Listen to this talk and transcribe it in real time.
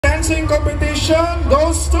dancing competition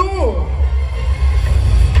goes to...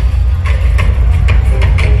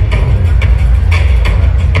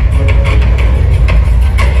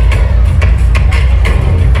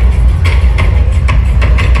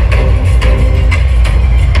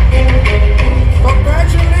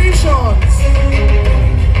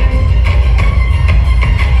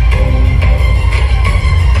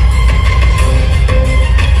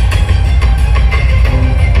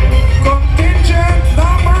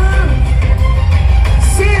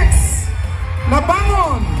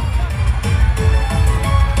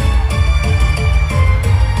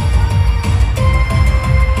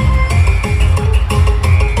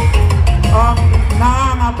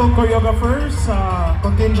 Choreographers,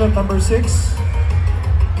 contingent number 6.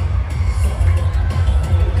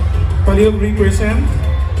 Khalil represent.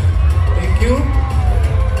 Thank you.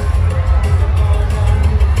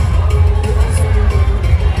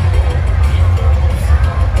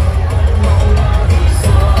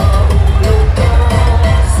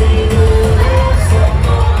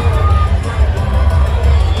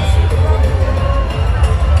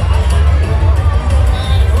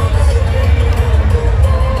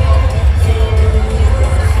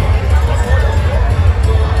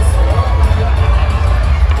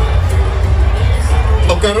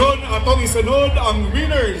 Karon atong isunod ang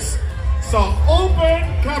winners sa open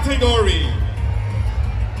category.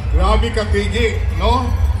 Grabe ka kigi, no?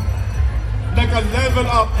 Naka-level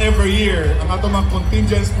up every year ang atong mga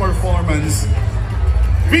contingents performance.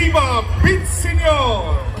 Viva Beat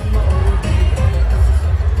Senior!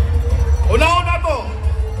 Una-una to,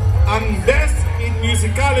 ang Best in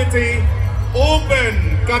Musicality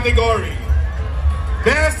open category.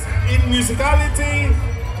 Best in Musicality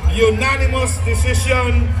unanimous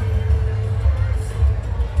decision,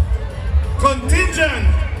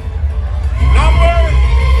 contingent number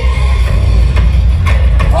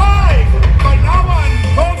 5, Panawan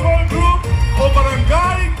Cultural Group o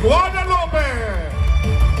Barangay Guadalupe.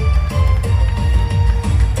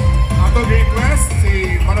 Atong request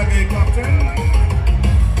si Barangay Captain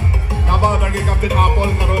Barangay Captain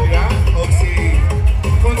Apple karon ya o si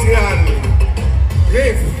Konsehal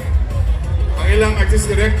Griff, ang ilang artist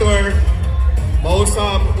director mao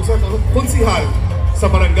sa konsehal sa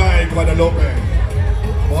Barangay Guadalupe.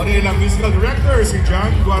 Mao ni ilang musical director si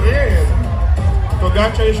John Guarin.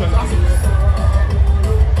 Congratulations.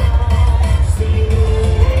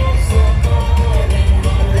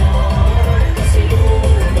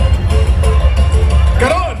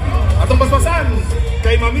 Karon atong basbasan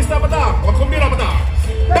kay mamista pa ta, wag kumbira pa ta.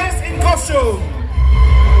 Best in costume.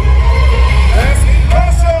 Best in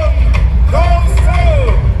costume goes to,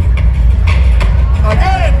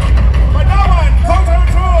 again, Panawan Cultural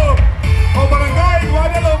Group o Barangay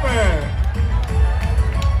Guadalupe.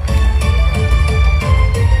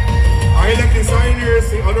 Ang ilang designer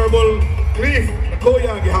si Honorable Cliff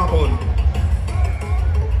Nakoya gihapon.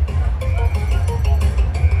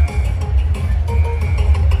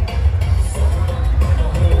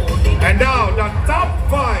 And now the top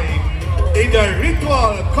 5 in the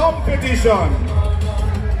ritual competition.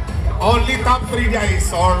 Only top 3 guys,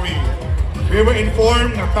 sorry. We were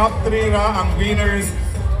informed na top 3 ra ang winners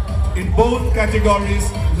in both categories,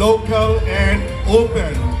 local and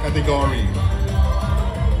open category.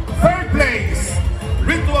 Third place,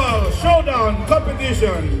 Ritual Showdown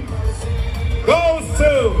Competition goes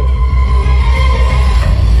to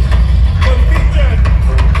contingent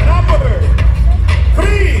number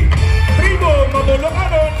 3, Tribo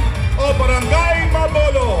Mabolocanon o Barangay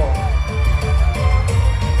Mabolo.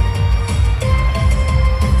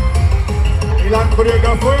 Ilang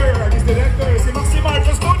choreographer, artist director, si Maximar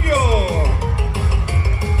sa studio.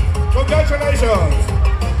 Congratulations!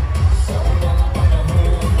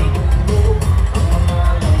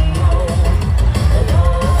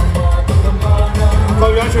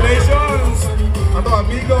 Congratulations! Ato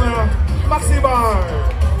amigo na Maximar.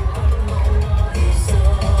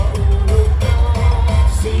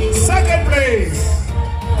 Second place.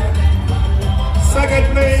 Second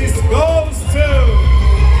place goes to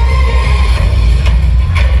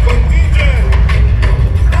contingent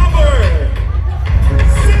number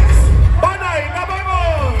 6, Banay Nabayan.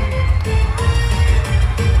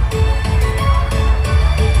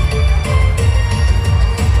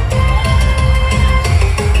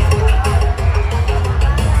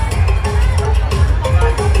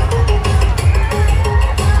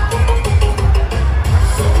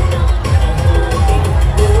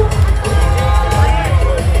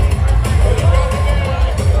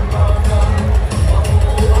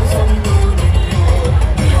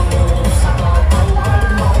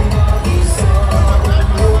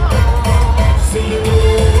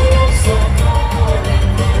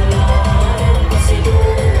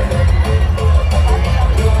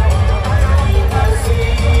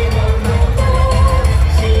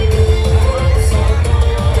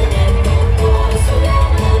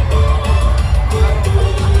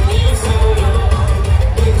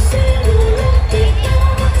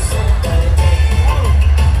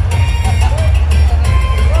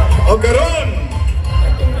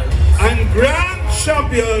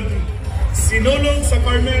 sa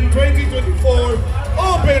Carmen 2024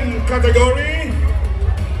 Open category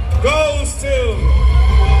goes to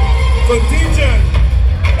contingent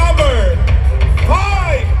number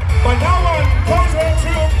 5, Panawan Cultural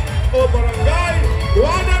Troop o Barangay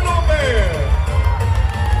Guadalupe.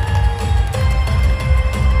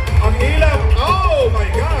 Ang ilang, oh my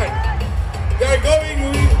God, they're going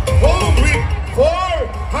home with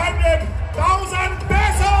 400,000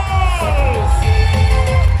 pesos!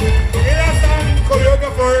 Ang ilang ang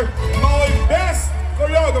choreographer, Maoy Best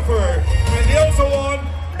Choreographer, and they also won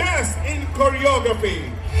Best in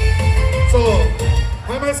Choreography. So,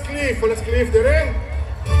 Hamas Cliff, Walas Cliff dire.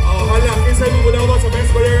 Hala, kinsa yung mula sa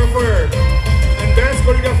Best Choreographer and Best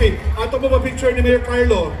Choreography. Ato mo ma-picture ni Mayor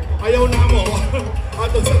Carlo, ayaw na mo.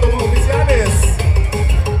 Ato sa mga opisyanes.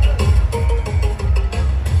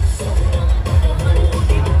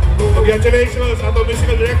 Congratulations, ato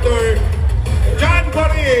musical director, John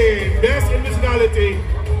Corin, Best in Musicality,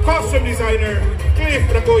 Costume Designer, Cliff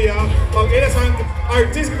Ragoya, ang ilasang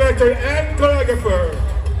Artistic Director and Choreographer.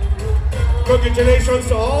 Congratulations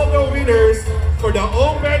to all the winners for the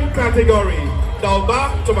Open category. Now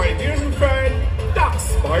back to my dear friend,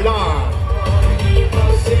 Dax Barlan.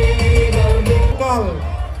 Local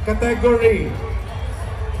category.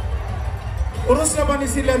 Uros na ba ni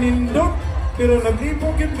sila nindot? Pero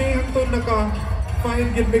naglibog yun may hantong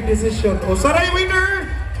naka-find yun big decision. O saray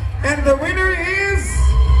winner! And the winner is...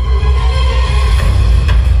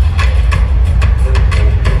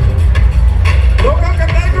 Local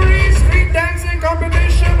category street dancing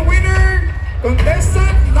competition winner,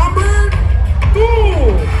 contestant number 2.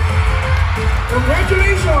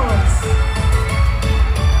 Congratulations!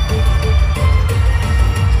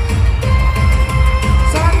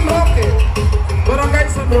 San Roque, Barangay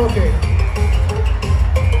San Roque.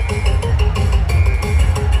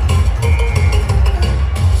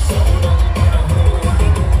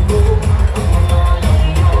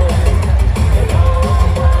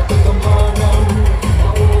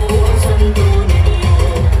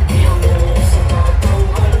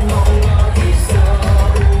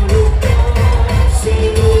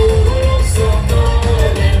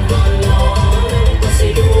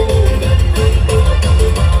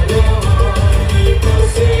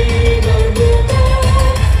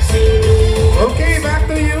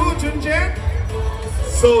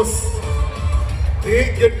 So,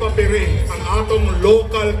 di yun papiri ang atong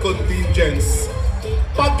local contingents.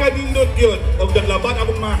 Pagkanindot yun, o naglaban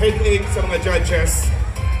akong mga headache sa mga judges,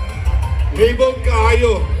 labog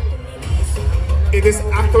kaayo. It is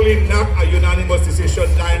actually not a unanimous decision,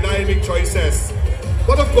 dynamic choices.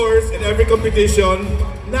 But of course, in every competition,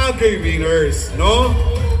 nagay winners, no?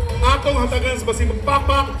 Atong hatagan sa basing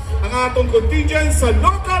papak ang atong contingents sa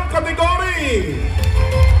local category.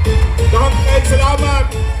 Daghang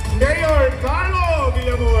salamat, Mayor Carlo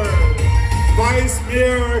Villamor, Vice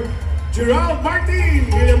Mayor Gerald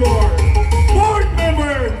Martin Villamor, Board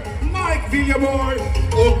Member Mike Villamor,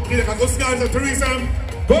 o pinakakusgan sa tourism,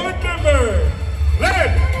 Board Member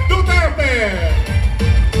Red Duterte.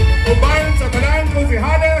 O bayan sa tanan kong si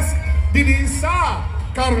Hades, dini sa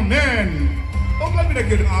Carmen. O kami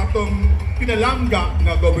nagyan ang atong pinalangga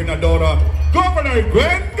na gobernadora, Governor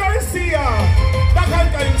Gwen Garcia. Daghan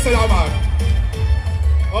kayong salamat.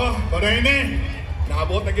 Oh, panay ni,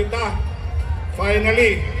 naabot na kita.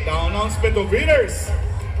 Finally, the announcement of winners.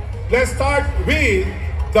 Let's start with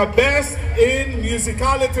the Best in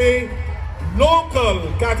Musicality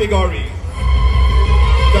Local category.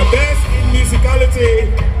 The Best in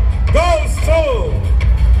Musicality goes to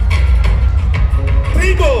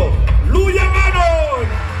Trigo Luyamanon.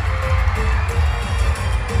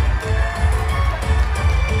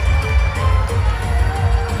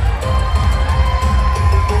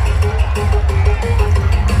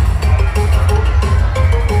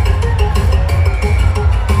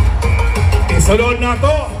 Isunod na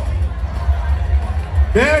to.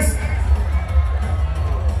 Best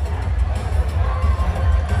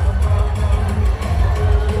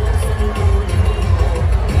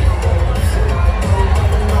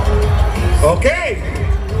okay.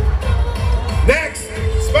 Next,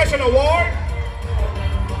 special award,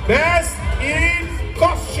 Best in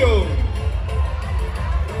Costume.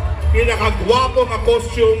 Pinakagwapo nga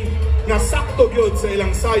costume na sakto gyud sa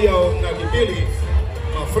ilang sayaw na gipili,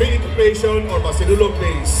 free occupation or Sinulog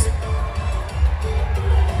days.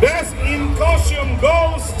 Best in Costume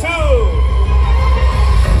goes to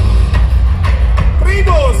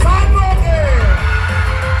Primo San Roque.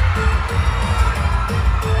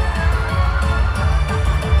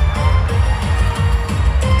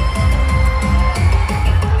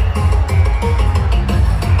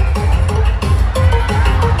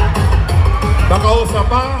 Mausa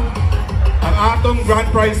pa, ang atong grand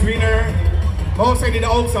prize winner, Mausa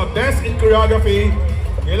dinaog sa Best in Choreography,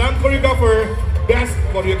 ilang choreographer, Best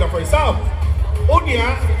Choreographer Sub.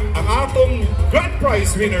 Unya, ang atong grand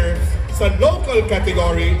prize winner sa local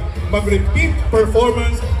category, mag-repeat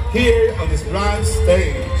performance here on this grand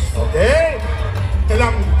stage. Okay?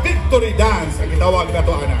 Ilang victory dance ang itawag na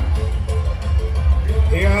to, anak.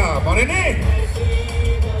 Yeah, marinig!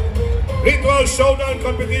 Ritual Showdown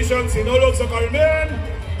Competition, Sinulog sa Carmen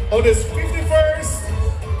on this 51st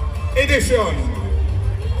edition.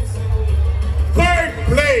 Third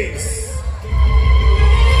place,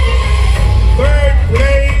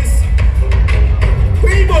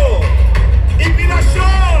 Primo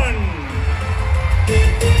Ipinasyon.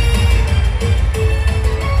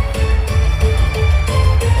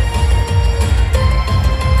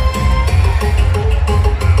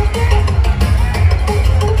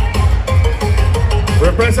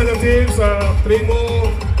 Representatives Primo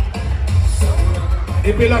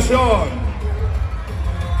Ipilasyon.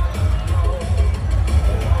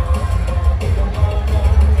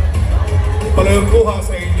 Palagkuha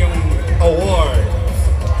sa inyong award.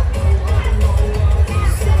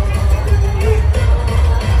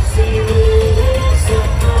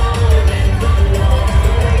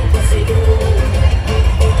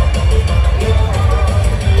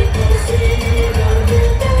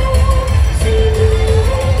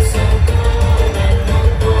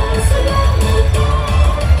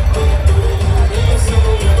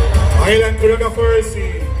 Island choreographer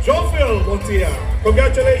si Jofel Montia.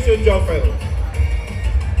 Congratulations, Jofel.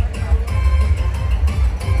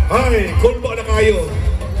 Ay, kulbo na kayo.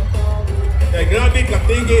 Kaya grabe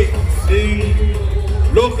katigi ng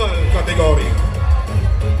local category.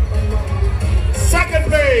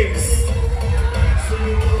 Second place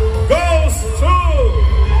goes to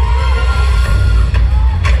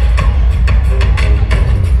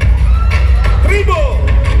Primo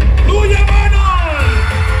Luyamanon.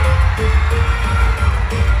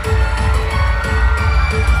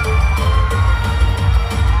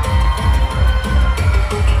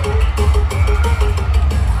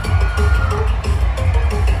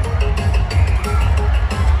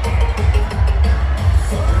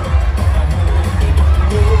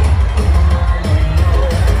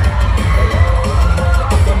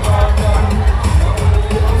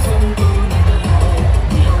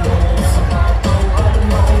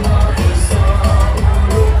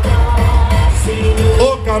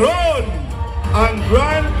 Ang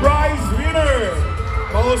grand prize winner,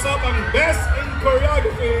 kausap ang Best in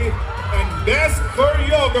Choreography and Best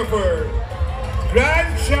Choreographer.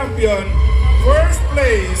 Grand Champion, first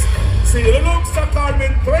place, Sinulog sa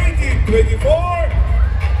Carmen 2024,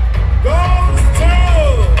 goes to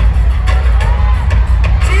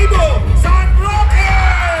Cebu, San Roque!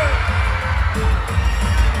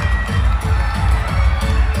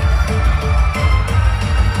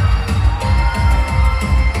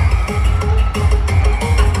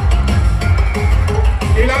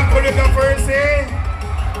 Ilang choreographers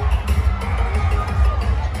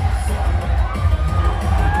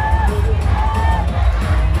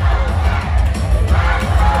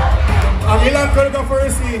Ang ilang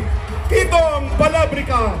choreographers si Titong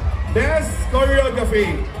Palabrica, Best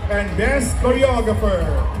Choreography and Best Choreographer.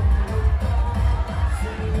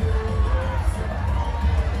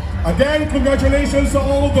 Again, congratulations to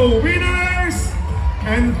all the winners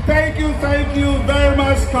and thank you very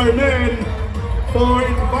much, Carmen, for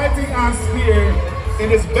inviting us here in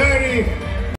this very